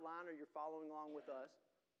following along with us,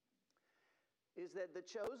 is that the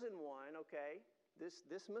chosen one, okay,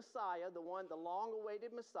 this Messiah, the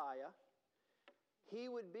long-awaited Messiah, he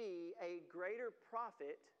would be a greater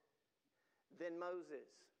prophet than Moses.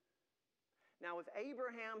 Now, if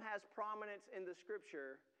Abraham has prominence in the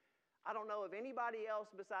Scripture, I don't know of anybody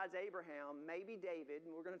else besides Abraham, maybe David,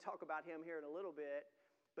 and we're going to talk about him here in a little bit,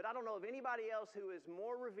 but I don't know of anybody else who is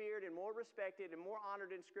more revered and more respected and more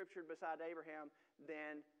honored in Scripture besides Abraham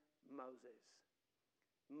than Moses.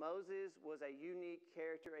 Moses was a unique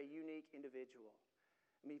character, a unique individual.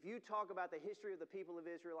 I mean, if you talk about the history of the people of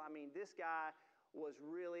Israel, I mean, this guy was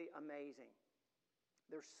really amazing.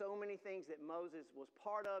 There's so many things that Moses was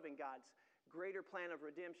part of in God's greater plan of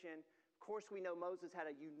redemption. Of course, we know Moses had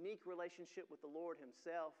a unique relationship with the Lord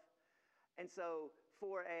himself. And so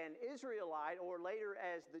for an Israelite, or later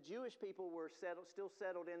as the Jewish people were still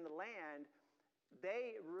settled in the land,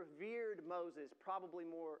 they revered Moses probably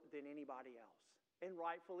more than anybody else, and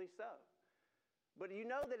rightfully so. But you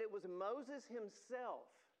know that it was Moses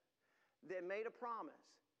himself that made a promise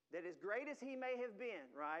that as great as he may have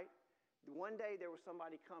been, right, one day there was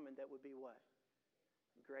somebody coming that would be what?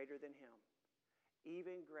 Greater than him.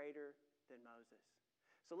 Even greater than Moses.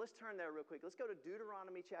 So let's turn there real quick. Let's go to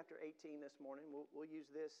Deuteronomy chapter 18 this morning. We'll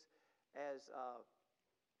use this as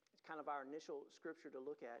kind of our initial scripture to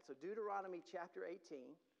look at. So Deuteronomy chapter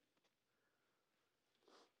 18.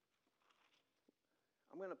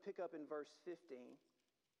 I'm going to pick up in verse 15.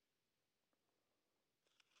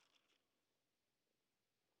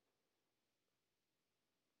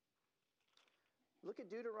 Look at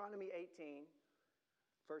Deuteronomy 18,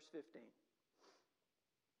 verse 15.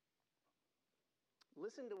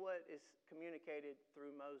 Listen to what is communicated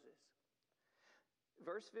through Moses.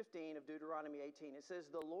 Verse 15 of Deuteronomy 18, it says,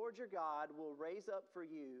 "The Lord your God will raise up for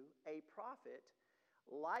you a prophet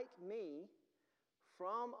like me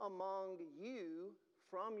from among you,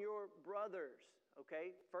 from your brothers."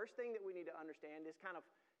 Okay? First thing that we need to understand, this kind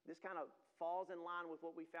of falls in line with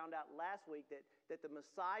what we found out last week, that the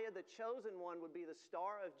Messiah, the chosen one, would be the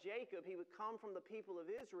star of Jacob. He would come from the people of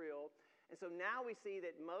Israel. And so now we see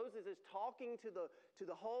that Moses is talking to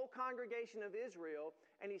the whole congregation of Israel,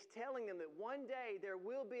 and he's telling them that one day there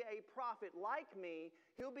will be a prophet like me.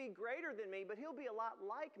 He'll be greater than me, but he'll be a lot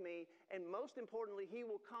like me. And most importantly, he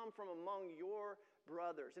will come from among your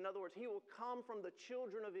brothers. In other words, he will come from the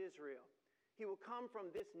children of Israel. He will come from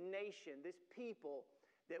this nation, this people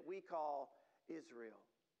that we call Israel.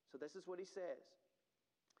 So this is what he says.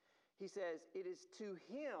 He says, it is to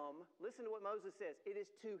him, listen to what Moses says, it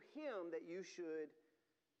is to him that you should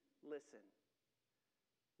listen.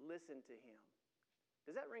 Listen to him.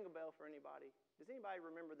 Does that ring a bell for anybody? Does anybody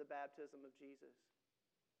remember the baptism of Jesus?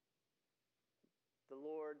 The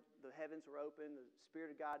Lord, the heavens were open, the Spirit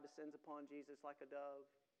of God descends upon Jesus like a dove,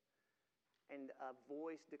 and a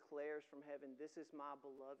voice declares from heaven, "This is my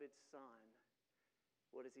beloved Son."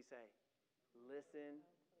 What does he say? Listen,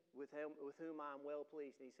 with whom I am well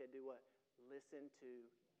pleased. And he said, do what? Listen to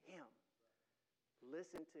him.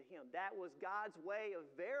 Listen to him. That was God's way of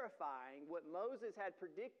verifying what Moses had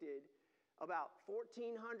predicted about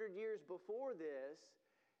 1,400 years before this,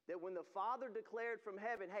 that when the Father declared from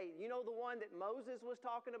heaven, hey, you know the one that Moses was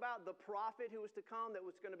talking about, the prophet who was to come, that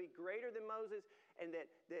was going to be greater than Moses, and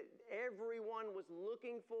that everyone was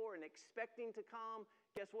looking for and expecting to come?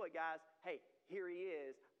 Guess what, guys? Hey, here he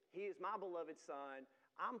is. He is my beloved Son.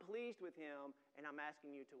 I'm pleased with him, and I'm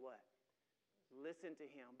asking you to what? Listen to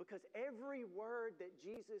him. Because every word that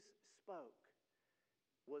Jesus spoke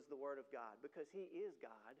was the Word of God. Because he is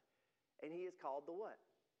God, and he is called the what?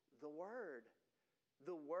 The Word.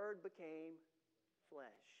 The Word became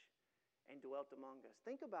flesh and dwelt among us.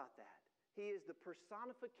 Think about that. He is the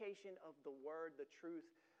personification of the Word, the truth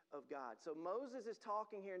of God. So Moses is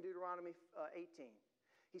talking here in Deuteronomy 18.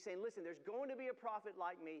 He's saying, listen, there's going to be a prophet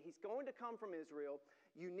like me. He's going to come from Israel.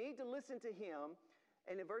 You need to listen to him.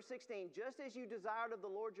 And in verse 16, just as you desired of the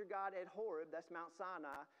Lord your God at Horeb, that's Mount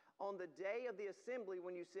Sinai, on the day of the assembly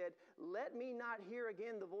when you said, let me not hear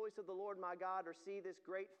again the voice of the Lord my God or see this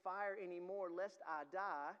great fire anymore, lest I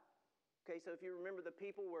die. Okay, so if you remember, the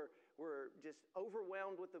people were just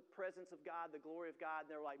overwhelmed with the presence of God, the glory of God. And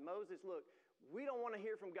they're like, Moses, look, we don't want to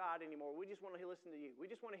hear from God anymore. We just want to listen to you. We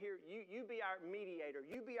just want to hear you. You be our mediator.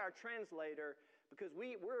 You be our translator, because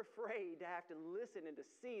we're afraid to have to listen and to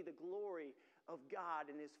see the glory of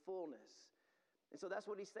God in his fullness. And so that's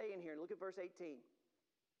what he's saying here. And look at verse 18.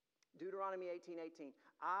 Deuteronomy 18:18.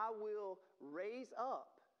 I will raise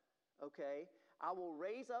up, okay, I will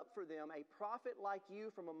raise up for them a prophet like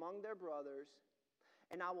you from among their brothers,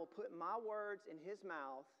 and I will put my words in his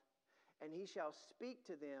mouth, and he shall speak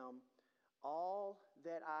to them all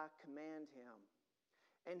that I command him.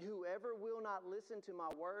 And whoever will not listen to my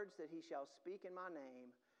words that he shall speak in my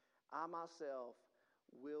name, I myself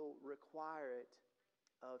will require it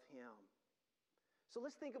of him. So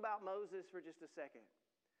let's think about Moses for just a second.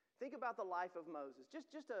 Think about the life of Moses.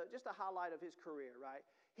 Just a highlight of his career, right?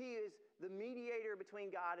 He is the mediator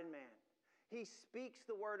between God and man. He speaks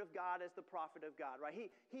the word of God as the prophet of God, right?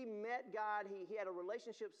 He met God. He had a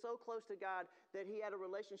relationship so close to God that he had a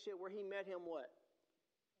relationship where he met him what?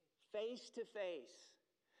 Face to face.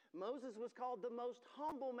 Moses was called the most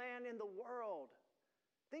humble man in the world.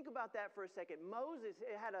 Think about that for a second. Moses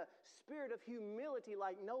had a spirit of humility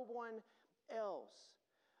like no one else.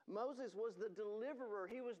 Moses was the deliverer.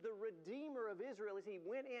 He was the redeemer of Israel. As he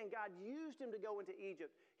went in, God used him to go into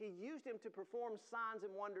Egypt. He used him to perform signs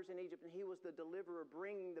and wonders in Egypt, and he was the deliverer,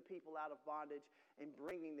 bringing the people out of bondage and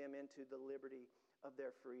bringing them into the liberty of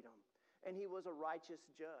their freedom. And he was a righteous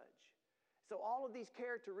judge. So all of these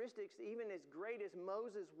characteristics, even as great as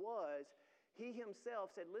Moses was, he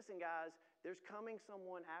himself said, listen, guys, there's coming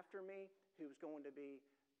someone after me who's going to be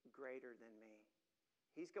greater than me.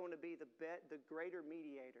 He's going to be the greater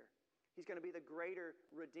mediator. He's going to be the greater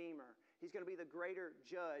redeemer. He's going to be the greater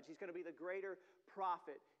judge. He's going to be the greater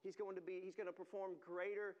prophet. He's going to perform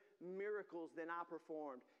greater miracles than I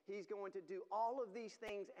performed. He's going to do all of these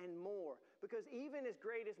things and more. Because even as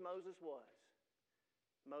great as Moses was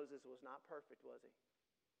not perfect, was he?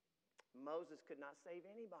 Moses could not save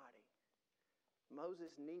anybody.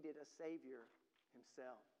 Moses needed a Savior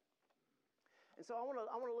himself. And so I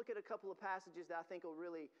want to look at a couple of passages that I think will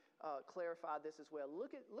really clarify this as well.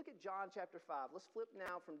 Look at John chapter 5. Let's flip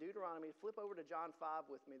now from Deuteronomy. Flip over to John 5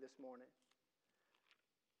 with me this morning.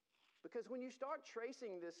 Because when you start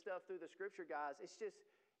tracing this stuff through the Scripture, guys,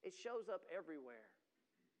 it shows up everywhere.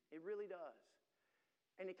 It really does.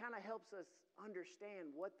 And it kind of helps us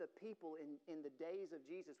understand what the people in the days of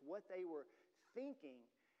Jesus, what they were thinking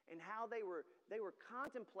and how they were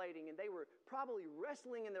contemplating, and they were probably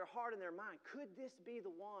wrestling in their heart and their mind. Could this be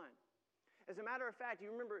the one? As a matter of fact, you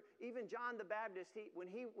remember even John the Baptist, when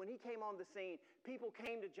he came on the scene, people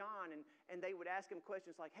came to John and they would ask him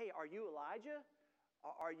questions like, hey, are you Elijah?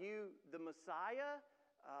 Are you the Messiah?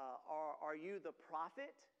 Are you the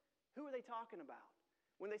prophet? Who are they talking about?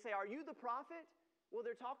 When they say, are you the prophet? Well,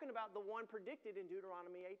 they're talking about the one predicted in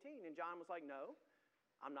Deuteronomy 18. And John was like, no,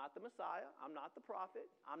 I'm not the Messiah. I'm not the prophet.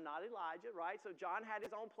 I'm not Elijah, right? So John had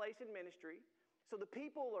his own place in ministry. So the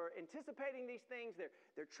people are anticipating these things.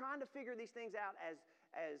 They're trying to figure these things out as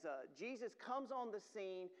Jesus comes on the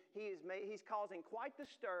scene. He's causing quite the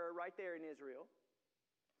stir right there in Israel.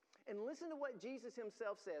 And listen to what Jesus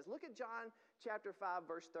himself says. Look at John chapter 5,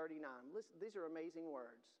 verse 39. Listen, these are amazing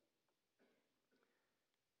words.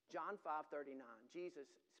 John 5:39,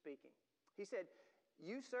 Jesus speaking. He said,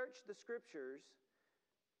 you search the Scriptures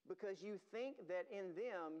because you think that in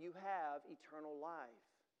them you have eternal life.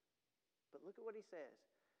 But look at what he says.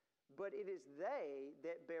 But it is they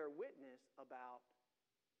that bear witness about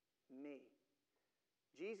me.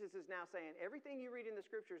 Jesus is now saying everything you read in the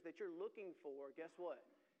Scriptures that you're looking for, guess what?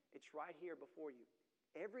 It's right here before you.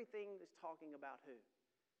 Everything is talking about who?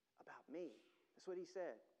 About me. That's what he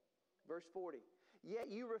said. Verse 40.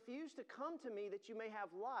 Yet you refuse to come to me that you may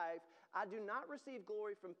have life. I do not receive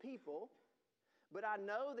glory from people, but I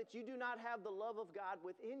know that you do not have the love of God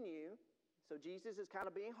within you. So Jesus is kind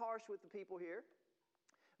of being harsh with the people here.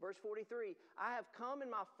 Verse 43, I have come in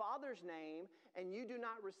my Father's name, and you do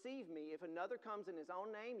not receive me. If another comes in his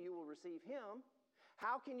own name, you will receive him.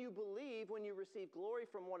 How can you believe when you receive glory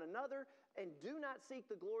from one another and do not seek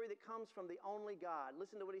the glory that comes from the only God?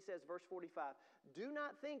 Listen to what he says, verse 45. Do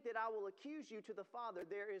not think that I will accuse you to the Father.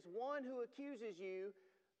 There is one who accuses you,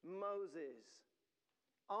 Moses,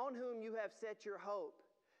 on whom you have set your hope.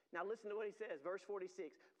 Now listen to what he says, verse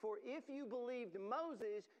 46. For if you believed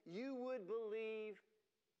Moses, you would believe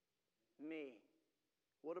me.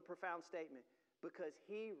 What a profound statement. Because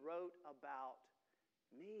he wrote about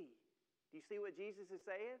me. Do you see what Jesus is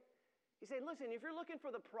saying? He's saying, listen, if you're looking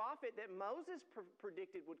for the prophet that Moses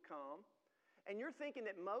predicted would come, and you're thinking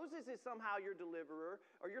that Moses is somehow your deliverer,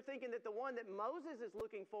 or you're thinking that the one that Moses is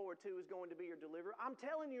looking forward to is going to be your deliverer, I'm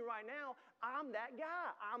telling you right now, I'm that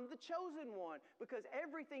guy. I'm the chosen one. Because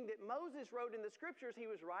everything that Moses wrote in the Scriptures, he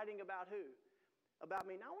was writing about who? About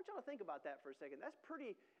me. Now, I want y'all to think about that for a second. That's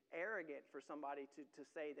pretty arrogant for somebody to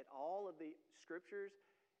say that all of the Scriptures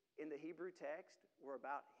in the Hebrew text were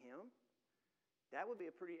about him. That would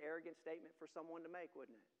be a pretty arrogant statement for someone to make,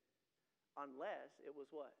 wouldn't it? Unless it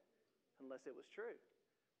was what? Unless it was true.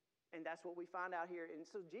 And that's what we find out here. And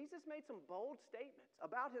so Jesus made some bold statements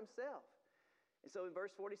about himself. And so in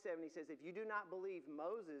verse 47, he says, if you do not believe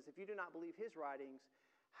Moses, if you do not believe his writings,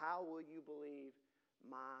 how will you believe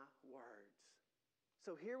my words?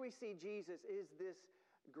 So here we see Jesus is this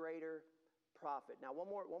greater prophet. Now, one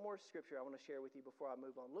more scripture I want to share with you before I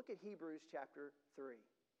move on. Look at Hebrews chapter 3.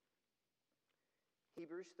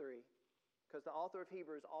 Hebrews 3, because the author of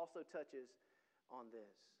Hebrews also touches on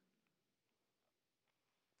this.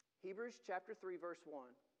 Hebrews chapter 3, verse 1.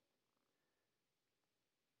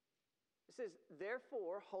 It says,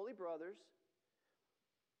 therefore, holy brothers,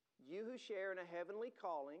 you who share in a heavenly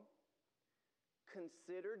calling,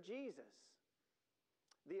 consider Jesus,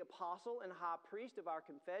 the apostle and high priest of our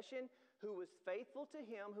confession, who was faithful to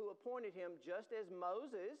him who appointed him, just as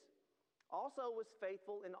Moses also was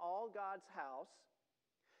faithful in all God's house.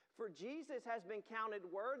 For Jesus has been counted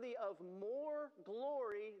worthy of more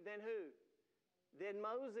glory than who? Than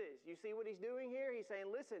Moses. You see what he's doing here? He's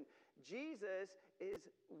saying, listen, Jesus is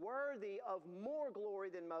worthy of more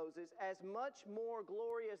glory than Moses, as much more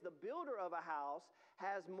glory as the builder of a house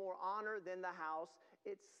has more honor than the house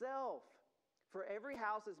itself. For every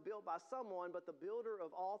house is built by someone, but the builder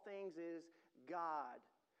of all things is God.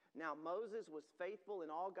 Now Moses was faithful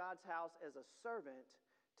in all God's house as a servant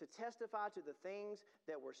to testify to the things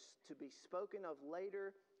that were to be spoken of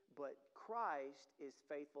later, but Christ is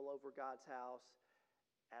faithful over God's house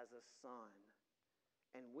as a son.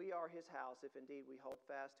 And we are his house if indeed we hold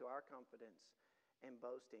fast to our confidence and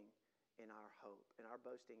boasting in our hope, and our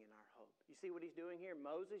boasting in our hope. You see what he's doing here?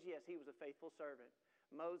 Moses, yes, he was a faithful servant.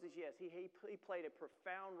 Moses, yes, he played a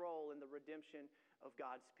profound role in the redemption of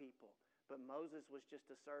God's people. But Moses was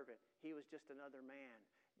just a servant. He was just another man.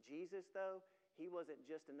 Jesus, though, he wasn't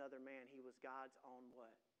just another man. He was God's own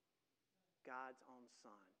what? God's own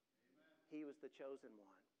son. Amen. He was the chosen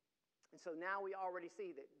one. And so now we already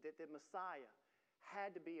see that the Messiah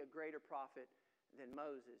had to be a greater prophet than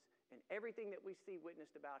Moses. And everything that we see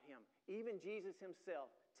witnessed about him, even Jesus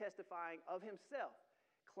himself, testifying of himself,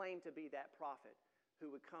 claimed to be that prophet who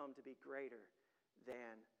would come to be greater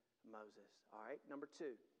than Moses. All right, number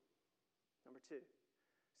two.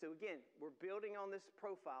 So again, we're building on this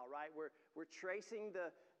profile, right? We're tracing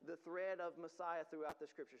the thread of Messiah throughout the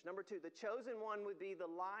scriptures. Number two, the chosen one would be the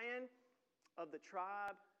Lion of the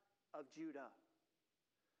tribe of Judah.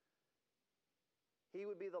 He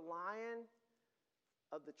would be the Lion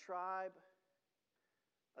of the tribe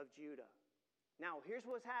of Judah. Now, here's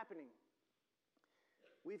what's happening.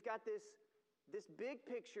 We've got this big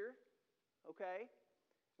picture, okay?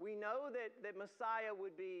 We know that Messiah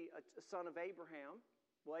would be a son of Abraham.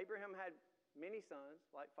 Well, Abraham had many sons,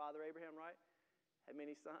 like Father Abraham, right? Had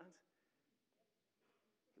many sons.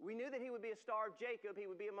 We knew that he would be a star of Jacob. He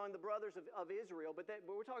would be among the brothers of Israel. But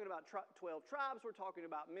we're talking about 12 tribes. We're talking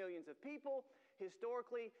about millions of people.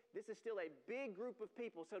 Historically, this is still a big group of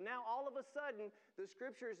people. So now all of a sudden, the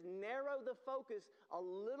scriptures narrow the focus a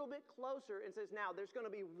little bit closer and says, now there's going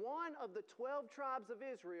to be one of the 12 tribes of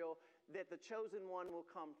Israel that the chosen one will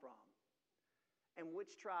come from. And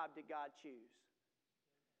which tribe did God choose?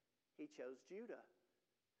 He chose Judah.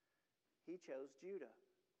 He chose Judah.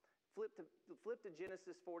 Flip to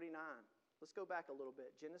Genesis 49. Let's go back a little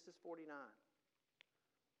bit. Genesis 49.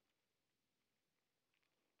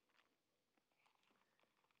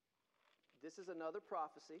 This is another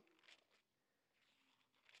prophecy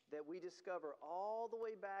that we discover all the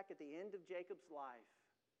way back at the end of Jacob's life.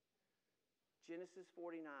 Genesis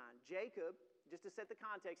 49. Jacob, just to set the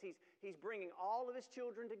context, he's bringing all of his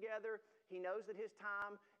children together. He knows that his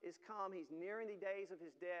time is come. He's nearing the days of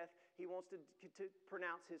his death. He wants to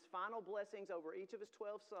pronounce his final blessings over each of his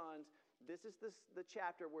 12 sons. This is the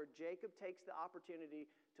chapter where Jacob takes the opportunity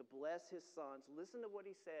to bless his sons. Listen to what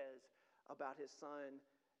he says about his son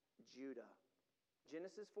Judah.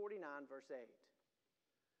 Genesis 49, verse 8.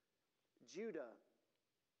 Judah,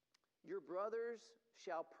 your brothers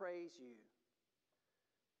shall praise you.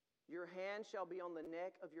 Your hand shall be on the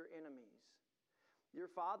neck of your enemies. Your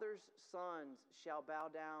father's sons shall bow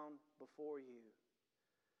down before you.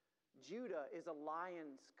 Judah is a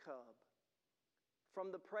lion's cub.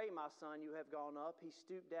 From the prey, my son, you have gone up. He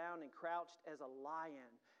stooped down and crouched as a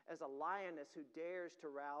lioness who dares to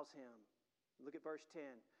rouse him. Look at verse 10.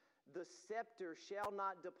 The scepter shall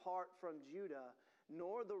not depart from Judah,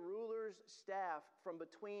 nor the ruler's staff from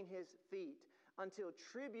between his feet, until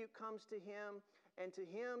tribute comes to him, and to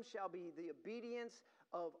him shall be the obedience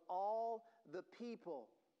of all the people.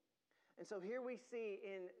 And so here we see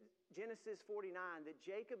in Genesis 49 that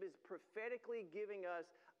Jacob is prophetically giving us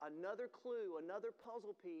another clue, another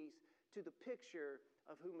puzzle piece to the picture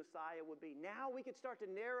of who Messiah would be. Now we could start to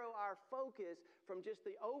narrow our focus from just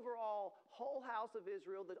the overall whole house of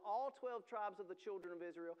Israel, that all 12 tribes of the children of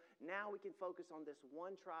Israel. Now we can focus on this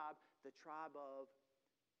one tribe, the tribe of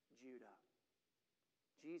Judah.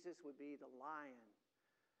 Jesus would be the Lion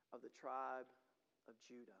of the tribe of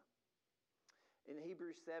Judah. In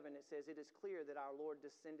Hebrews 7, it says, "It is clear that our Lord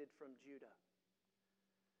descended from Judah."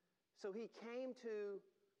 So he came to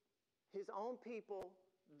his own people,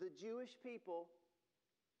 the Jewish people.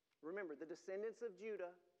 Remember, the descendants of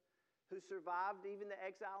Judah who survived even the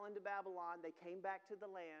exile into Babylon, they came back to the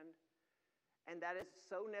land. And that is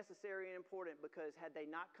so necessary and important, because had they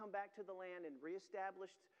not come back to the land and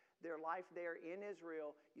reestablished their life there in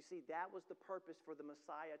Israel, you see, that was the purpose for the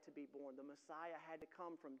Messiah to be born. The Messiah had to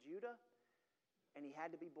come from Judah, and he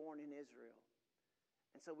had to be born in Israel.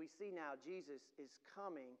 And so we see now Jesus is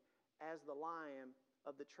coming as the Lion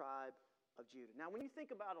of the tribe of Judah. Now, when you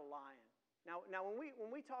think about a lion, now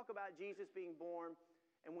when we talk about Jesus being born,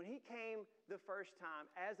 and when he came the first time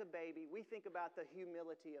as a baby, we think about the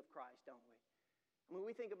humility of Christ, don't we? I mean,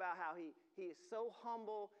 we think about how he is so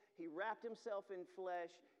humble. He wrapped himself in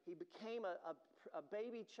flesh. He became a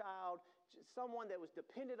baby child, someone that was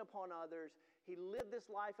dependent upon others. He lived this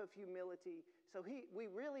life of humility. So we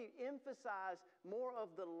really emphasize more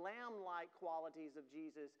of the lamb-like qualities of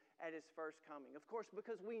Jesus at his first coming. Of course,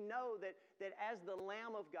 because we know that as the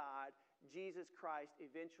Lamb of God, Jesus Christ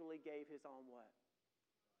eventually gave his own what?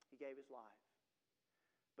 He gave his life.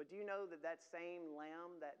 But do you know that that same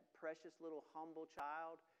lamb, that precious little humble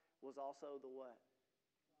child, was also the what?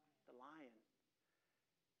 The lion.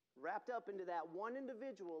 Wrapped up into that one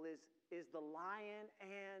individual is the lion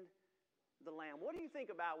and the lamb. What do you think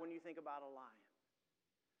about when you think about a lion?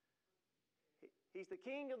 He's the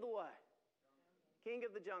king of the what? King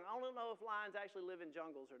of the jungle. I don't know if lions actually live in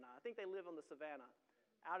jungles or not. I think they live on the savannah,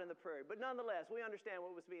 out in the prairie. But nonetheless, we understand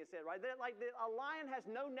what was being said, right? A lion has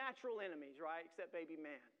no natural enemies, right, except baby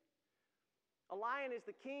man. A lion is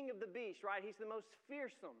the king of the beast, right? He's the most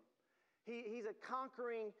fearsome. He's a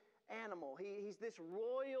conquering animal. He's this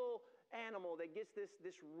royal animal that gets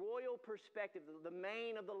this royal perspective, the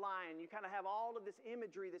mane of the lion. You kind of have all of this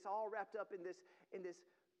imagery that's all wrapped up in this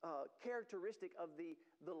characteristic of the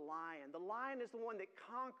lion. The lion is the one that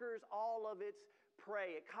conquers all of its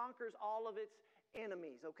prey. It conquers all of its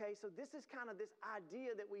enemies, okay? So this is kind of this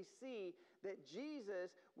idea that we see that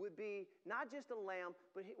Jesus would be not just a lamb,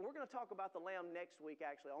 but we're going to talk about the lamb next week,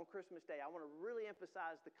 actually, on Christmas Day. I want to really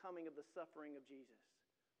emphasize the coming of the suffering of Jesus.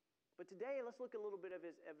 But today, let's look a little bit of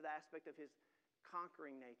the aspect of his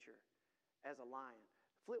conquering nature as a lion.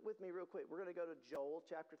 Flip with me real quick. We're going to go to Joel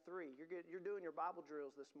chapter 3. You're doing your Bible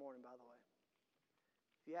drills this morning, by the way.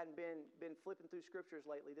 If you hadn't been flipping through scriptures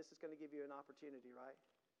lately, this is going to give you an opportunity, right?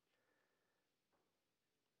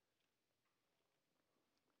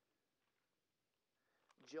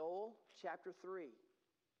 Joel chapter 3.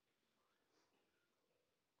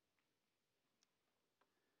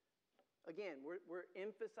 Again, we're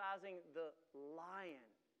emphasizing the lion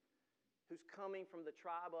who's coming from the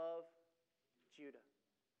tribe of Judah.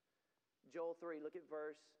 Joel 3, look at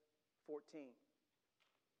verse 14.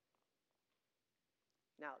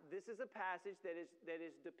 Now, this is a passage that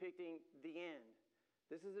is depicting the end.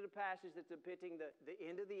 This is a passage that's depicting the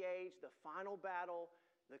end of the age, the final battle,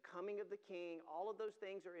 the coming of the king. All of those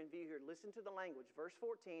things are in view here. Listen to the language. Verse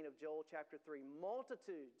 14 of Joel chapter 3.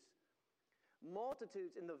 Multitudes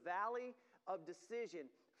in the valley of decision,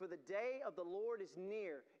 for the day of the Lord is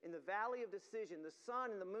near. In the valley of decision, the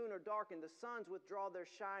sun and the moon are darkened, the suns withdraw their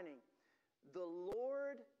shining. The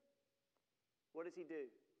Lord, what does he do?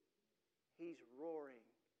 He's roaring.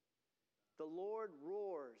 The Lord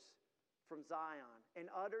roars from Zion and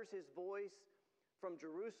utters his voice from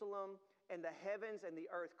Jerusalem, and the heavens and the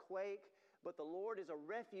earth quake. But the Lord is a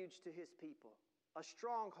refuge to his people, a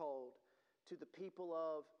stronghold to the people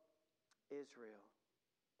of Israel.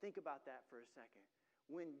 Think about that for a second.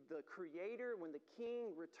 When the Creator, when the King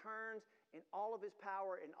returns in all of his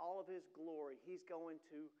power and all of his glory, he's going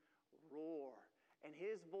to roar. And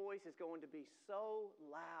his voice is going to be so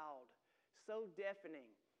loud, so deafening,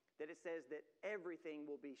 that it says that everything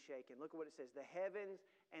will be shaken. Look at what it says. The heavens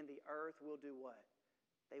and the earth will do what?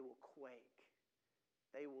 They will quake.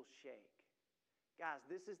 They will shake. Guys,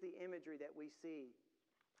 this is the imagery that we see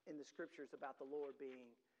in the scriptures about the Lord being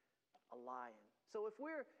a lion. So if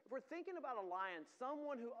we're thinking about a lion,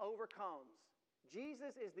 someone who overcomes,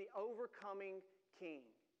 Jesus is the overcoming king,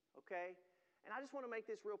 okay? And I just want to make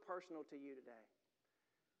this real personal to you today.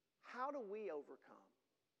 How do we overcome?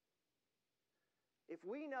 If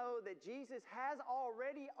we know that Jesus has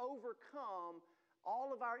already overcome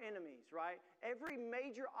all of our enemies, right? Every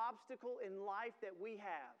major obstacle in life that we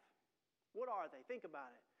have, what are they? Think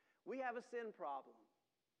about it. We have a sin problem.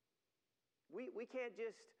 We can't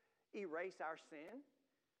just erase our sin.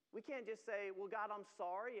 We can't just say, well, God, I'm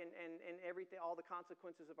sorry, and everything, all the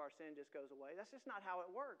consequences of our sin just goes away. That's just not how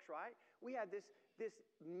it works, right? We have this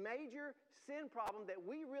major sin problem that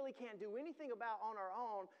we really can't do anything about on our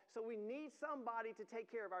own, so we need somebody to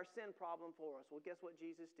take care of our sin problem for us. Well, guess what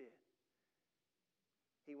Jesus did?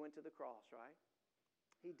 He went to the cross, right?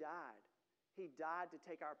 He died. He died to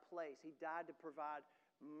take our place. He died to provide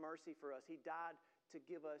mercy for us. He died to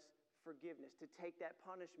give us forgiveness, to take that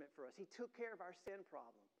punishment for us. He took care of our sin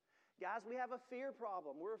problem. Guys, we have a fear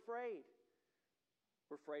problem. We're afraid.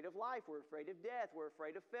 We're afraid of life. We're afraid of death. We're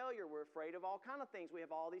afraid of failure. We're afraid of all kinds of things. We have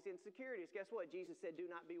all these insecurities. Guess what? Jesus said, do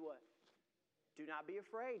not be what? Do not be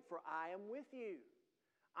afraid, for I am with you.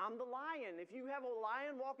 I'm the lion. If you have a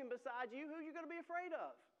lion walking beside you, who are you going to be afraid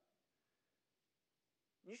of?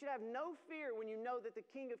 You should have no fear when you know that the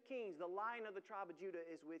King of Kings, the Lion of the tribe of Judah,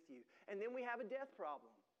 is with you. And then we have a death problem.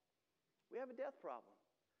 We have a death problem.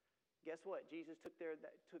 Guess what? Jesus took care of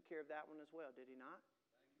that one as well, did he not?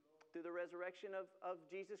 Through the resurrection of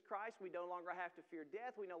Jesus Christ, we no longer have to fear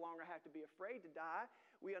death. We no longer have to be afraid to die.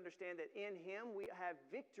 We understand that in him we have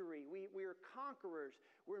victory. We are conquerors.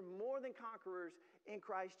 We're more than conquerors in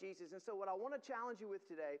Christ Jesus. And so what I want to challenge you with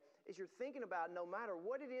today is you're thinking about no matter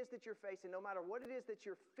what it is that you're facing, no matter what it is that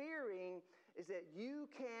you're fearing, is that you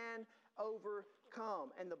can overcome.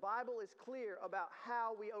 And the Bible is clear about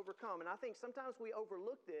how we overcome. And I think sometimes we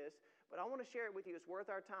overlook this, but I want to share it with you. It's worth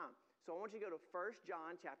our time. So I want you to go to 1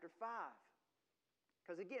 John chapter 5.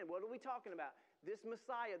 Because again, what are we talking about? This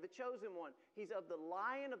Messiah, the chosen one, he's of the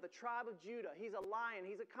Lion of the tribe of Judah. He's a lion.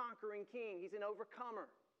 He's a conquering king. He's an overcomer.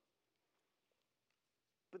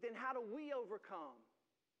 But then how do we overcome?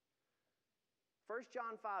 1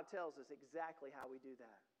 John 5 tells us exactly how we do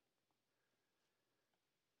that.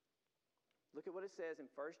 Look at what it says in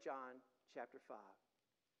 1 John chapter 5.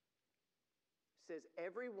 It says,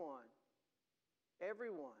 everyone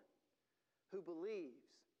who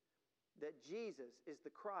believes that Jesus is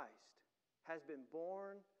the Christ has been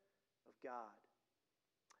born of God.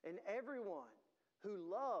 And everyone who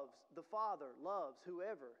loves the Father loves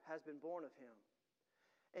whoever has been born of him.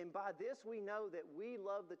 And by this we know that we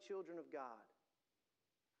love the children of God,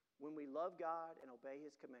 when we love God and obey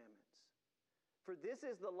his commandments. For this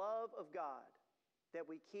is the love of God, that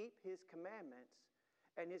we keep his commandments,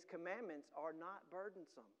 and his commandments are not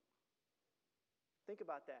burdensome. Think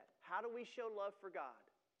about that. How do we show love for God?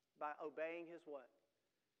 By obeying his what?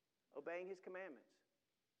 Obeying his commandments.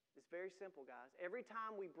 It's very simple, guys. Every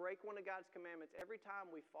time we break one of God's commandments, every time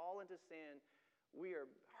we fall into sin, we are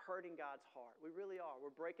hurting God's heart. We really are.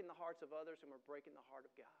 We're breaking the hearts of others, and we're breaking the heart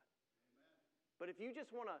of God. Amen. But if you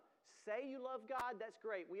just want to say you love God, that's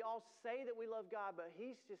great. We all say that we love God, but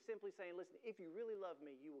he's just simply saying, listen, if you really love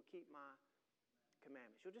me, you will keep my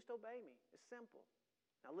commandments. You'll just obey me. It's simple.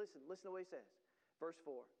 Now listen to what he says. Verse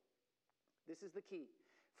 4. This is the key.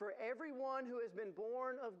 For everyone who has been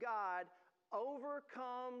born of God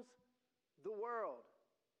overcomes the world.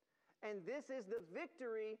 And this is the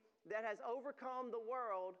victory that has overcome the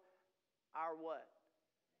world, our what?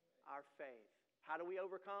 Our faith. How do we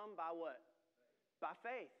overcome? By what? By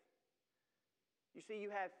faith. You see,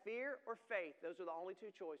 you have fear or faith. Those are the only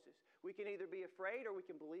two choices. We can either be afraid or we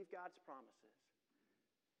can believe God's promises.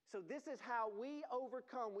 So this is how we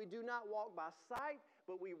overcome. We do not walk by sight,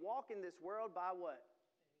 but we walk in this world by what?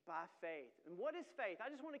 By faith. And what is faith?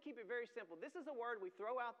 I just want to keep it very simple. This is a word we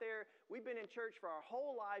throw out there. We've been in church for our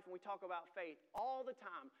whole life, and we talk about faith all the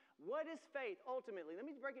time. What is faith ultimately? Let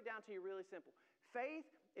me break it down to you really simple. Faith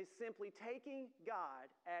is simply taking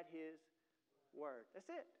God at his word.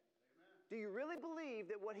 That's it. Amen. Do you really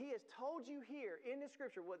believe that what he has told you here in the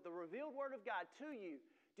scripture, what the revealed word of God to you,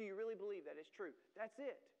 do you really believe that it's true? That's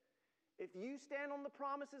it. If you stand on the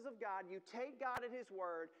promises of God, you take God at his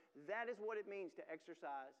word, that is what it means to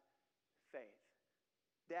exercise faith.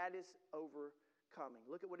 That is overcoming.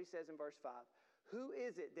 Look at what he says in verse 5. Who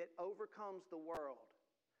is it that overcomes the world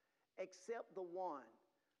except the one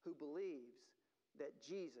who believes that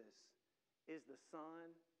Jesus is the Son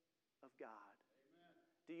of God? Amen.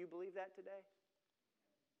 Do you believe that today?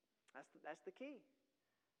 That's the key.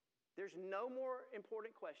 There's no more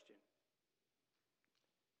important question.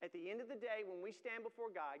 At the end of the day, when we stand before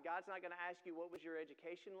God, God's not going to ask you what was your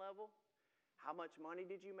education level, how much money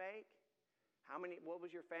did you make, what was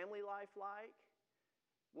your family life like,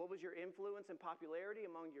 what was your influence and popularity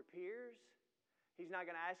among your peers. He's not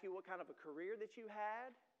going to ask you what kind of a career that you had.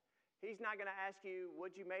 He's not going to ask you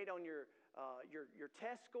what you made on your your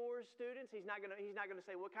test scores, students. He's not going to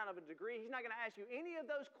say what kind of a degree. He's not going to ask you any of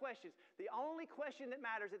those questions. The only question that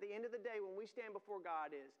matters at the end of the day when we stand before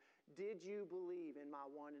God is, did you believe in my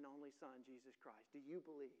one and only Son, Jesus Christ? Do you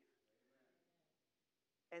believe?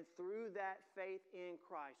 And through that faith in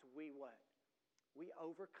Christ, we what? We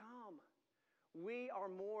overcome. We are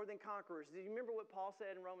more than conquerors. Do you remember what Paul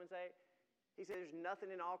said in Romans 8? He said there's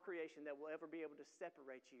nothing in all creation that will ever be able to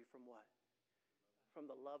separate you from what? From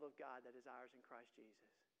the love of God that is ours in Christ Jesus.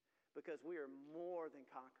 Because we are more than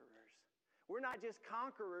conquerors. We're not just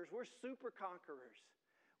conquerors, we're super conquerors.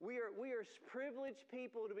 We are privileged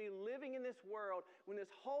people to be living in this world when this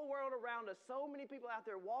whole world around us, so many people out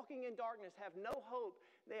there walking in darkness have no hope.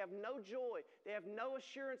 They have no joy. They have no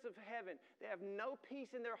assurance of heaven. They have no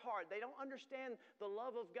peace in their heart. They don't understand the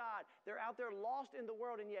love of God. They're out there lost in the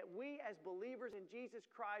world, and yet we as believers in Jesus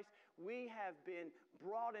Christ, we have been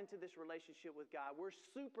brought into this relationship with God. We're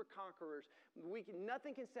super conquerors.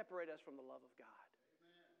 Nothing can separate us from the love of God.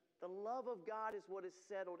 Amen. The love of God is what is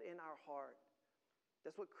settled in our heart.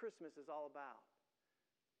 That's what Christmas is all about.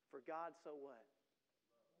 For God so what?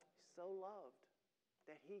 So loved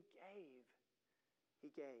that He gave. He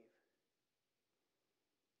gave.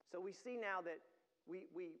 So we see now that we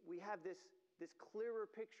have this clearer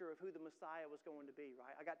picture of who the Messiah was going to be,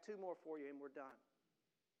 right? I got two more for you and we're done.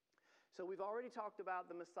 So we've already talked about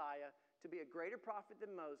the Messiah to be a greater prophet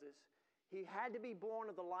than Moses. He had to be born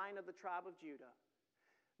of the line of the tribe of Judah.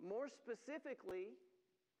 More specifically,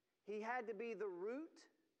 he had to be the root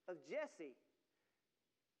of Jesse,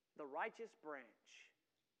 the righteous branch.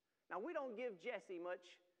 Now, we don't give Jesse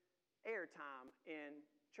much airtime in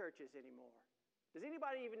churches anymore. Does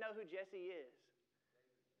anybody even know who Jesse is?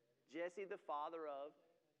 Jesse, the father of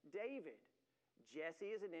David.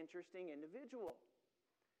 Jesse is an interesting individual.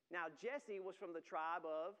 Now, Jesse was from the tribe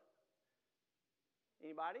of,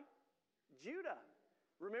 anybody? Judah.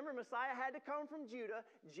 Remember, Messiah had to come from Judah.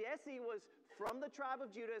 Jesse was from the tribe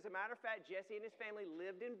of Judah. As a matter of fact, Jesse and his family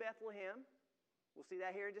lived in Bethlehem. We'll see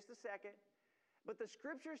that here in just a second. But the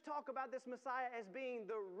scriptures talk about this Messiah as being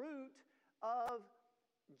the root of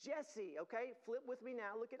Jesse. Okay, flip with me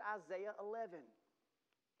now. Look at Isaiah 11.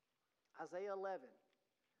 Isaiah 11.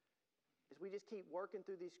 As we just keep working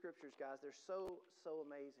through these scriptures, guys, they're so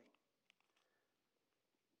amazing.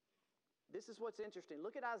 This is what's interesting.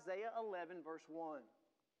 Look at Isaiah 11, verse 1.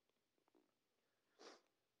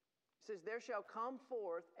 It says, there shall come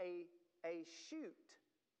forth a shoot,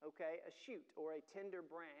 okay, a shoot or a tender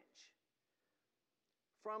branch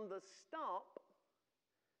from the stump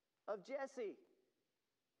of Jesse.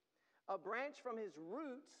 A branch from his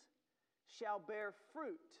roots shall bear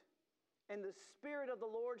fruit, and the Spirit of the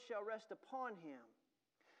Lord shall rest upon him.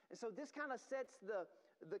 And so this kind of sets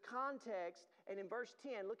the context. And in verse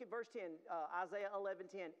 10, look at verse 10, Isaiah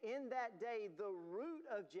 11:10. In that day, the root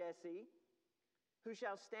of Jesse, who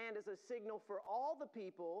shall stand as a signal for all the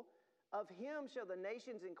people, of him shall the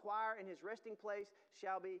nations inquire, and his resting place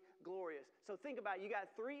shall be glorious. So think about it. You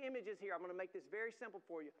got three images here. I'm going to make this very simple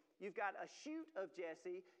for you. You've got a shoot of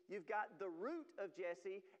Jesse, you've got the root of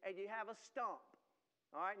Jesse, and you have a stump.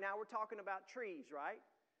 All right, now we're talking about trees, right?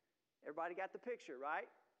 Everybody got the picture,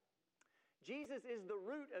 right? Jesus is the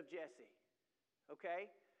root of Jesse,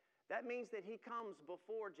 okay? That means that he comes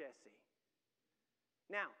before Jesse.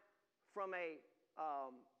 Now, from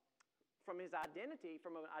his identity,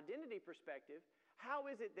 from an identity perspective,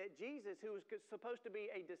 how is it that Jesus, who was supposed to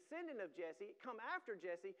be a descendant of Jesse, come after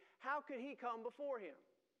Jesse, how could he come before him?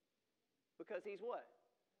 Because he's what?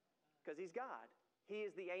 Because he's God. He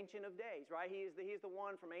is the Ancient of Days, right? He is the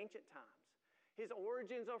one from ancient times. His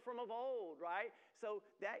origins are from of old, right? So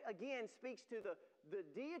that, again, speaks to the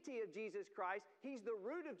deity of Jesus Christ. He's the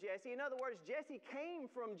root of Jesse. In other words, Jesse came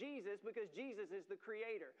from Jesus because Jesus is the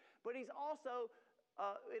creator. But he's also,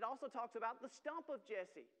 it also talks about the stump of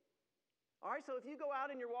Jesse. All right, so if you go out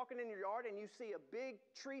and you're walking in your yard and you see a big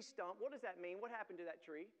tree stump, what does that mean? What happened to that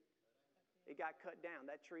tree? It got cut down.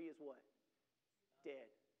 That tree is what? Dead.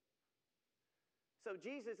 So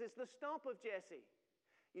Jesus is the stump of Jesse.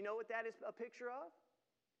 You know what that is a picture of?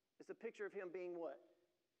 It's a picture of him being what?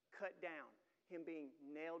 Cut down. Him being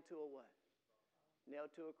nailed to a what?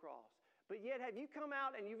 Nailed to a cross. But yet, have you come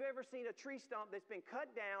out and you've ever seen a tree stump that's been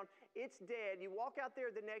cut down, it's dead, you walk out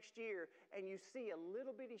there the next year and you see a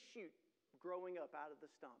little bitty shoot growing up out of the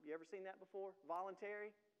stump. You ever seen that before?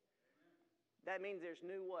 Voluntary? That means there's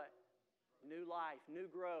new what? New life, new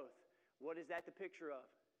growth. What is that the picture of?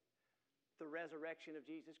 the resurrection of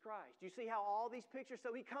Jesus Christ. You see how all these pictures, so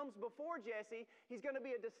he comes before Jesse. He's going to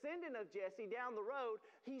be a descendant of Jesse down the road.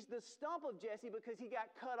 He's the stump of Jesse because he got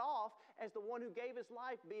cut off as the one who gave his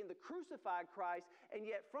life, being the crucified Christ. And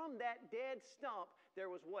yet from that dead stump, there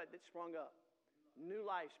was what that sprung up? New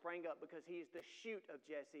life sprang up because he is the shoot of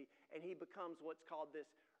Jesse, and he becomes what's called this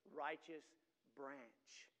righteous branch.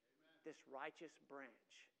 Amen. This righteous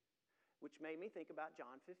branch, which made me think about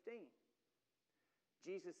John 15.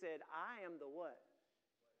 Jesus said, I am the what?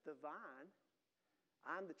 The vine.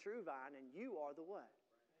 I'm the true vine, and you are the what?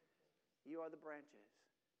 You are the branches.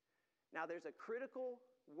 Now, there's a critical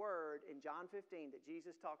word in John 15 that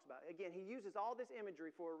Jesus talks about. Again, he uses all this imagery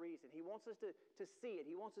for a reason. He wants us to see it.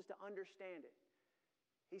 He wants us to understand it.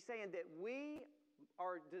 He's saying that we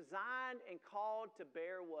are designed and called to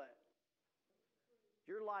bear what?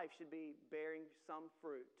 Your life should be bearing some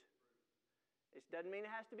fruit. It doesn't mean it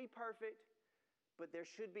has to be perfect, but there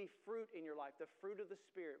should be fruit in your life, the fruit of the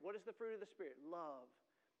Spirit. What is the fruit of the Spirit? Love,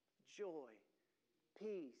 joy,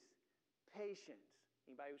 peace, patience.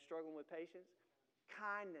 Anybody who's struggling with patience?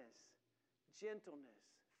 Kindness, gentleness,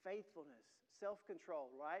 faithfulness,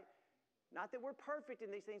 self-control, right? Not that we're perfect in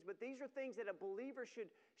these things, but these are things that a believer should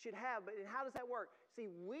have. But how does that work? See,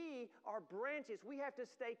 we are branches. We have to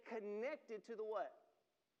stay connected to the what?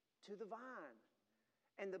 To the vine.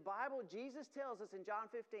 And the Bible, Jesus tells us in John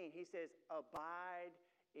 15, he says, abide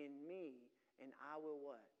in me, and I will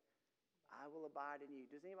what? I will abide in you.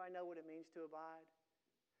 Does anybody know what it means to abide?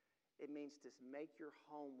 It means to make your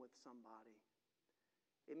home with somebody.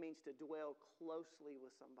 It means to dwell closely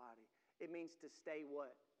with somebody. It means to stay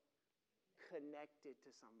what? Connected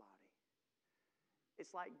to somebody.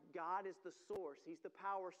 It's like God is the source. He's the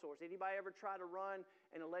power source. Anybody ever try to run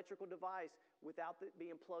an electrical device without it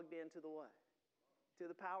being plugged into the what? To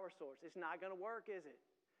the power source? It's not going to work, is it?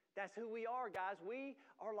 That's who we are, guys. We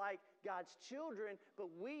are like God's children, but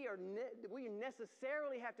we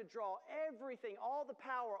necessarily have to draw everything, all the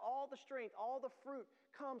power, all the strength, all the fruit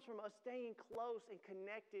comes from us staying close and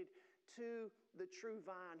connected to the true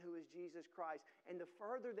vine, who is Jesus Christ. And the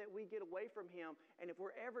further that we get away from him, and if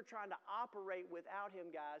we're ever trying to operate without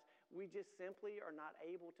him, guys, we just simply are not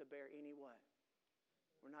able to bear any what?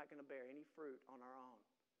 We're not going to bear any fruit on our own.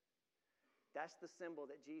 That's the symbol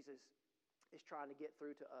that Jesus is trying to get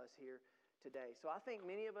through to us here today. So I think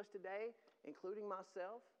many of us today, including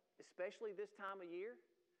myself, especially this time of year,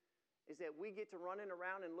 is that we get to running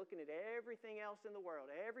around and looking at everything else in the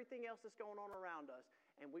world, everything else that's going on around us,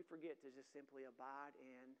 and we forget to just simply abide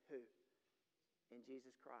in who? In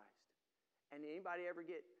Jesus Christ. And anybody ever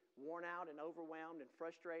get worn out and overwhelmed and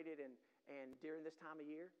frustrated and during this time of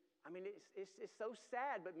year? I mean, it's so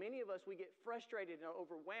sad, but many of us, we get frustrated and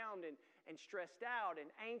overwhelmed and stressed out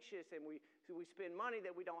and anxious, and we spend money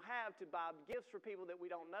that we don't have to buy gifts for people that we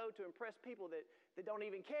don't know, to impress people that don't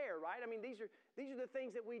even care, right? I mean, these are the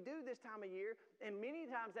things that we do this time of year, and many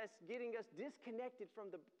times that's getting us disconnected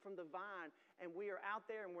from the vine, and we are out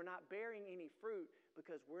there and we're not bearing any fruit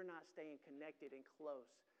because we're not staying connected and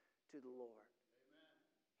close to the Lord.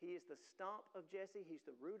 He is the stump of Jesse. He's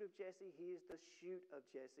the root of Jesse. He is the shoot of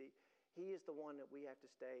Jesse. He is the one that we have to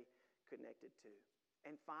stay connected to.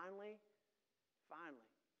 And finally,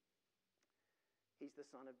 he's the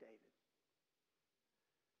Son of David.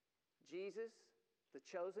 Jesus, the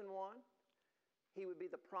chosen one, he would be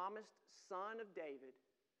the promised Son of David.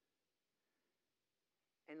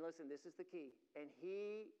 And listen, this is the key. And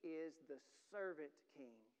he is the servant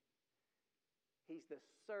king. He's the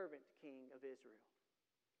servant king of Israel.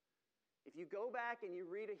 If you go back and you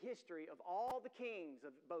read a history of all the kings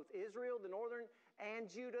of both Israel, the northern, and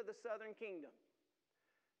Judah, the southern kingdom,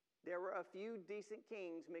 there were a few decent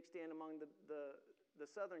kings mixed in among the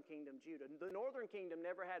southern kingdom, Judah. The northern kingdom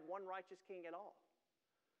never had one righteous king at all.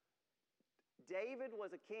 David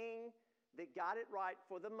was a king that got it right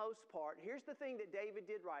for the most part. Here's the thing that David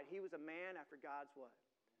did right. He was a man after God's what?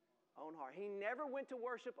 Own heart. He never went to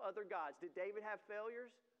worship other gods. Did David have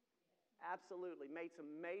failures? Absolutely. Made some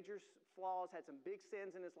major flaws, had some big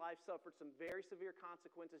sins in his life, suffered some very severe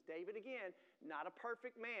consequences. David, again, not a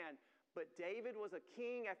perfect man, but David was a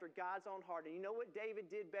king after God's own heart. And you know what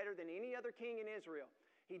David did better than any other king in Israel?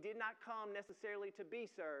 He did not come necessarily to be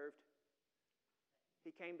served.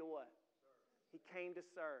 He came to what? He came to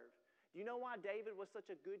serve. Do you know why David was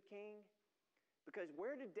such a good king? Because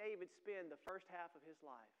where did David spend the first half of his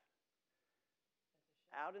life?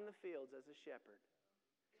 Out in the fields as a shepherd.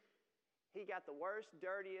 He got the worst,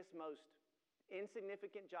 dirtiest, most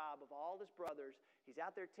insignificant job of all his brothers. He's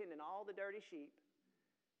out there tending all the dirty sheep,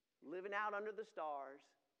 living out under the stars,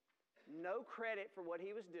 no credit for what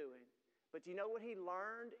he was doing. But you know what he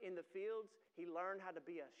learned in the fields? He learned how to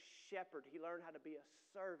be a shepherd. He learned how to be a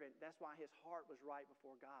servant. That's why his heart was right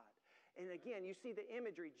before God. And again, you see the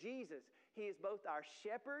imagery. Jesus, he is both our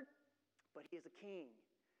shepherd, but he is a king.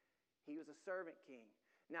 He was a servant king.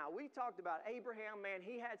 Now, we talked about Abraham, man,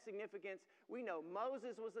 he had significance. We know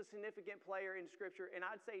Moses was a significant player in Scripture, and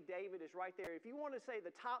I'd say David is right there. If you want to say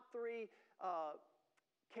the top three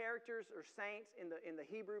characters or saints in the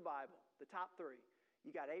Hebrew Bible, the top three,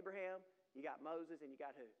 you got Abraham, you got Moses, and you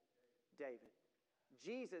got who? David.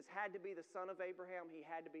 Jesus had to be the son of Abraham. He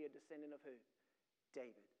had to be a descendant of who?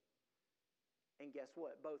 David. And guess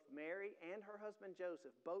what? Both Mary and her husband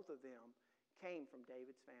Joseph, both of them came from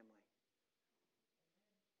David's family.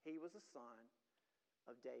 He was a son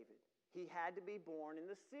of David. He had to be born in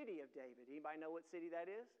the city of David. Anybody know what city that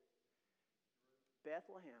is?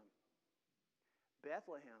 Bethlehem.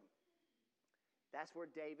 Bethlehem. That's where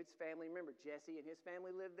David's family, remember, Jesse and his family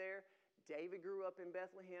lived there. David grew up in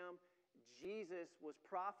Bethlehem. Jesus was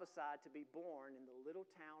prophesied to be born in the little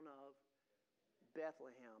town of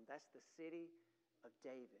Bethlehem. That's the city of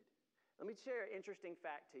David. Let me share an interesting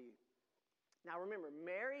fact to you. Now remember,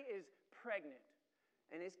 Mary is pregnant.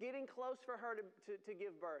 And it's getting close for her to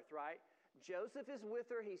give birth, right? Joseph is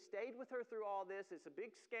with her. He stayed with her through all this. It's a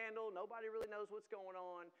big scandal. Nobody really knows what's going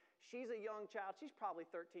on. She's a young child. She's probably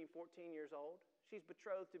 13, 14 years old. She's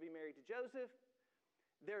betrothed to be married to Joseph.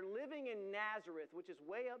 They're living in Nazareth, which is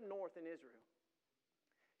way up north in Israel.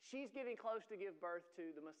 She's getting close to give birth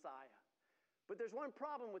to the Messiah. But there's one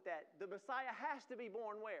problem with that. The Messiah has to be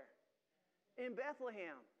born where? In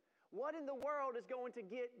Bethlehem. What in the world is going to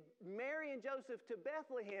get Mary and Joseph to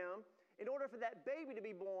Bethlehem in order for that baby to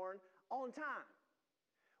be born on time?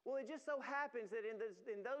 Well, it just so happens that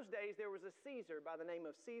in those days there was a Caesar by the name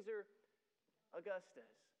of Caesar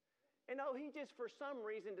Augustus. And he just for some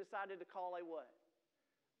reason decided to call a what?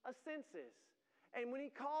 A census. And when he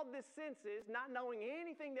called this census, not knowing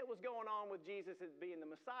anything that was going on with Jesus as being the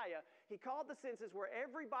Messiah, he called the census where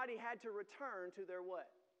everybody had to return to their what?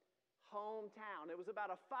 Hometown. It was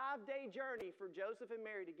about a 5-day journey for Joseph and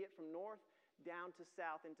Mary to get from north down to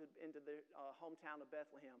south into the hometown of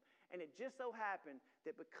Bethlehem. And it just so happened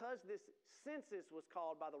that because this census was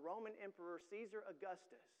called by the Roman Emperor Caesar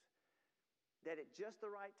Augustus, that at just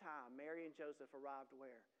the right time, Mary and Joseph arrived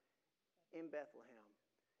where? In Bethlehem,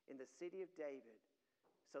 in the city of David,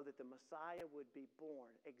 so that the Messiah would be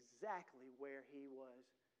born exactly where he was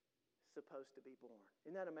supposed to be born.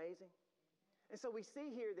 Isn't that amazing? And so we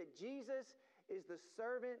see here that Jesus is the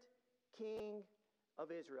servant king of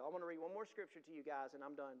Israel. I want to read one more scripture to you guys, and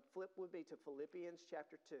I'm done. Flip with me to Philippians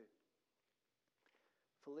chapter 2.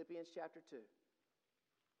 Philippians chapter 2.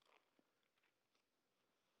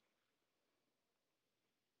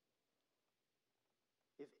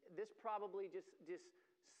 If this probably just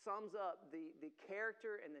sums up the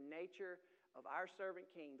character and the nature of our servant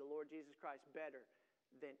king, the Lord Jesus Christ, better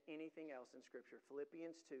than anything else in Scripture.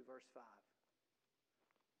 Philippians 2, verse 5.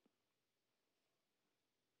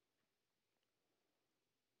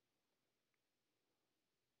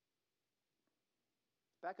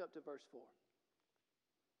 Back up to verse 4.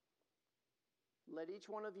 Let each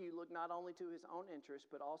one of you look not only to his own interest,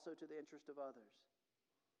 but also to the interest of others.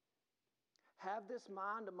 Have this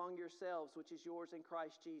mind among yourselves, which is yours in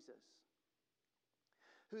Christ Jesus,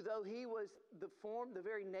 who though he was the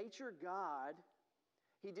very nature God,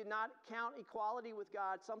 he did not count equality with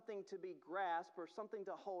God something to be grasped or something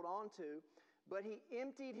to hold on to, but he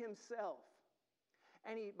emptied himself.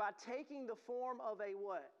 And by taking the form of a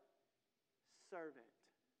what? Servant.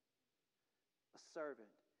 A servant.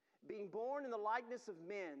 Being born in the likeness of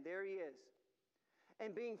men, there he is.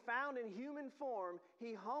 And being found in human form,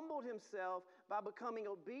 he humbled himself by becoming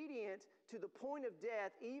obedient to the point of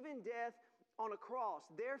death, even death on a cross.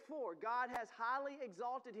 Therefore, God has highly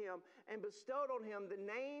exalted him and bestowed on him the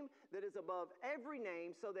name that is above every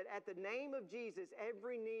name, so that at the name of Jesus,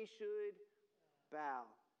 every knee should bow.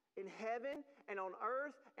 In heaven and on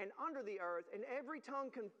earth and under the earth, and every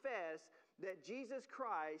tongue confess that Jesus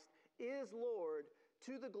Christ is Lord,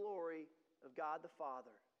 to the glory of God the Father.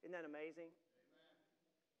 Isn't that amazing?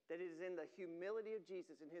 Amen. That it is in the humility of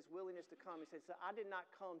Jesus and his willingness to come. He said, so I did not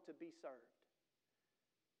come to be served,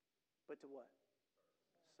 but to what?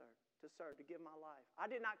 Serve. To serve, to give my life. I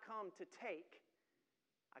did not come to take.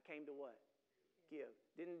 I came to what? Give.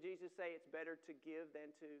 Didn't Jesus say it's better to give than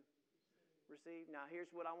to receive? Now, here's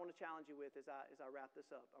what I want to challenge you with as I wrap this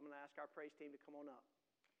up. I'm going to ask our praise team to come on up.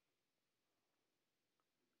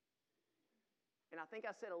 And I think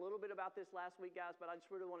I said a little bit about this last week, guys, but I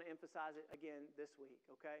just really want to emphasize it again this week,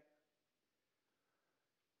 okay?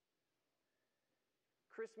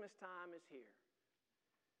 Christmas time is here.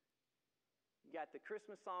 You got the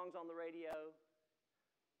Christmas songs on the radio.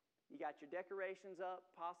 You got your decorations up,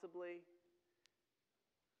 possibly.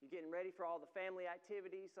 You're getting ready for all the family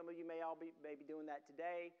activities. Some of you may be doing that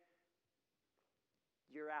today.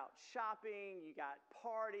 You're out shopping. You got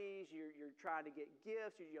parties. You're trying to get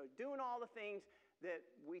gifts. You're doing all the things that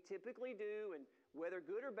we typically do. And whether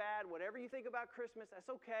good or bad, whatever you think about Christmas, that's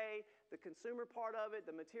okay. The consumer part of it,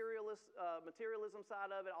 the materialism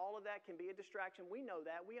side of it, all of that can be a distraction. We know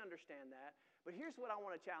that. We understand that. But here's what I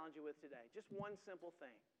want to challenge you with today. Just one simple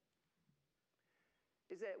thing.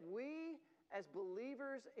 Is that we, as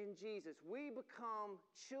believers in Jesus, we become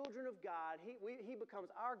children of God. He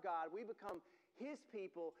becomes our God. We become His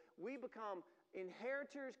people. We become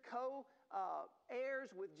inheritors,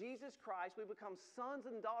 co-heirs with Jesus Christ. We become sons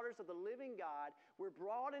and daughters of the living God. We're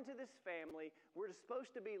brought into this family. We're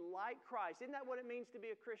supposed to be like Christ. Isn't that what it means to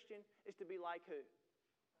be a Christian? Is to be like who?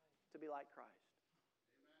 To be like Christ.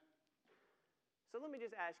 So let me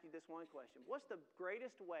just ask you this one question. What's the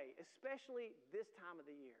greatest way, especially this time of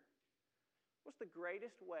the year, what's the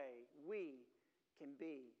greatest way we can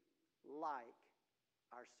be like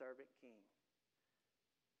our servant King?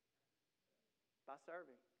 By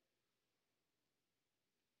serving.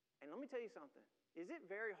 And let me tell you something. Is it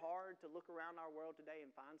very hard to look around our world today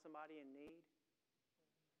and find somebody in need?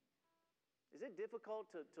 Is it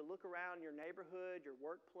difficult to look around your neighborhood, your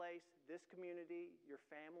workplace, this community, your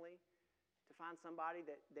family, to find somebody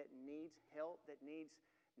that needs help, that needs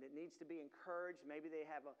to be encouraged? Maybe they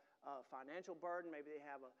have a financial burden. Maybe they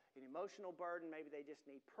have an emotional burden. Maybe they just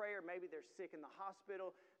need prayer. Maybe they're sick in the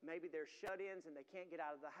hospital. Maybe they're shut-ins and they can't get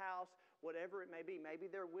out of the house. Whatever it may be. Maybe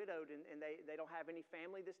they're widowed and they don't have any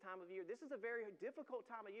family this time of year. This is a very difficult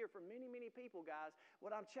time of year for many, many people, guys.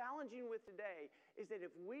 What I'm challenging with today is that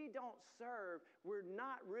if we don't serve, we're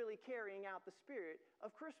not really carrying out the spirit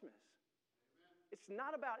of Christmas. It's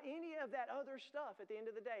not about any of that other stuff at the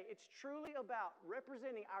end of the day. It's truly about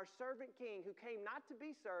representing our servant King who came not to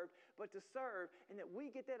be served, but to serve, and that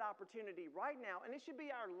we get that opportunity right now. And it should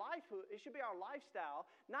be our life. It should be our lifestyle,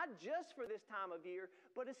 not just for this time of year,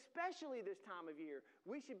 but especially this time of year.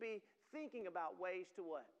 We should be thinking about ways to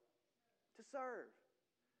what? To serve.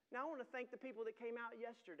 Now, I want to thank the people that came out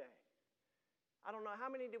yesterday. I don't know,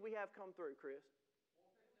 how many did we have come through, Chris?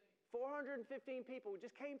 415 people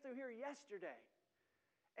just came through here yesterday.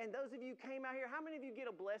 And those of you who came out here, how many of you get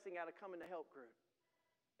a blessing out of coming to Help Group?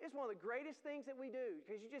 It's one of the greatest things that we do,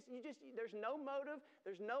 because there's no motive,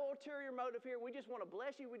 there's no ulterior motive here. We just want to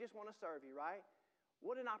bless you, we just want to serve you, right?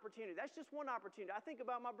 What an opportunity. That's just one opportunity. I think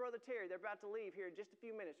about my brother Terry. They're about to leave here in just a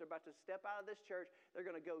few minutes. They're about to step out of this church. They're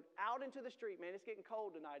going to go out into the street. Man, it's getting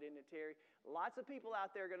cold tonight, isn't it, Terry? Lots of people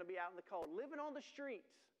out there are going to be out in the cold, living on the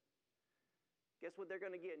streets. Guess what they're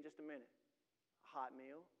going to get in just a minute? A hot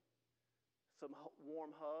meal. Some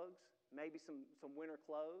warm hugs, maybe some winter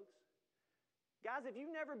clothes. Guys, if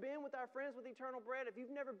you've never been with our friends with Eternal Bread, if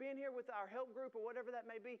you've never been here with our help group or whatever that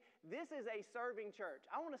may be, this is a serving church.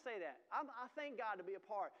 I want to say that. I thank God to be a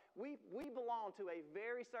part. We belong to a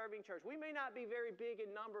very serving church. We may not be very big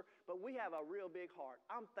in number, but we have a real big heart.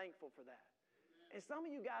 I'm thankful for that. And some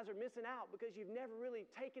of you guys are missing out because you've never really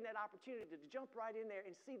taken that opportunity to jump right in there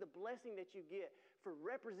and see the blessing that you get for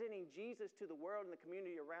representing Jesus to the world and the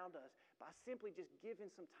community around us by simply just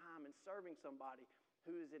giving some time and serving somebody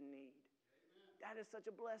who is in need. Amen. That is such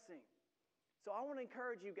a blessing. So I want to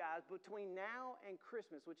encourage you guys, between now and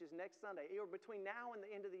Christmas, which is next Sunday, or between now and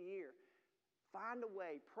the end of the year, find a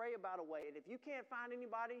way, pray about a way. And if you can't find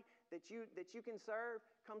anybody that you can serve,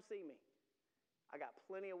 come see me. I got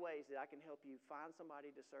plenty of ways that I can help you find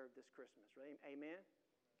somebody to serve this Christmas, right? Amen?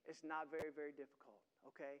 It's not very, very difficult,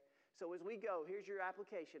 okay? So as we go, here's your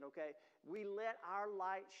application, okay? We let our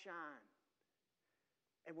light shine.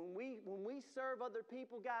 And when we serve other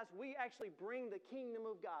people, guys, we actually bring the kingdom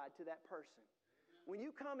of God to that person. When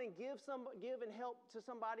you come and give and help to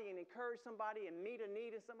somebody and encourage somebody and meet a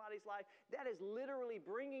need in somebody's life, that is literally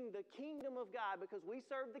bringing the kingdom of God, because we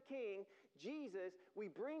serve the King, Jesus. We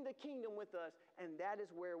bring the kingdom with us, and that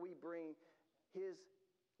is where we bring His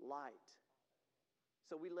light.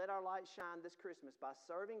 So we let our light shine this Christmas by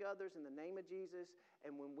serving others in the name of Jesus.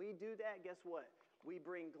 And when we do that, guess what? We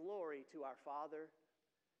bring glory to our Father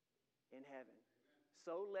in heaven. Amen.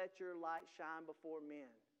 So let your light shine before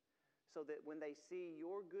men, so that when they see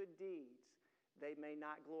your good deeds, they may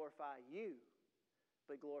not glorify you,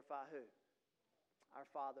 but glorify who? Our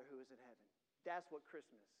Father who is in heaven. That's what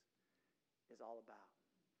Christmas is all about.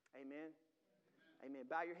 Amen? Amen.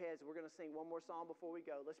 Bow your heads. We're going to sing one more song before we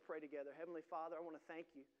go. Let's pray together. Heavenly Father, I want to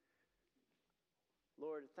thank you.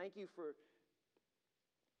 Lord, thank you for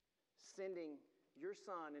sending your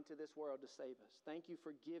Son into this world to save us. Thank you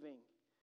for giving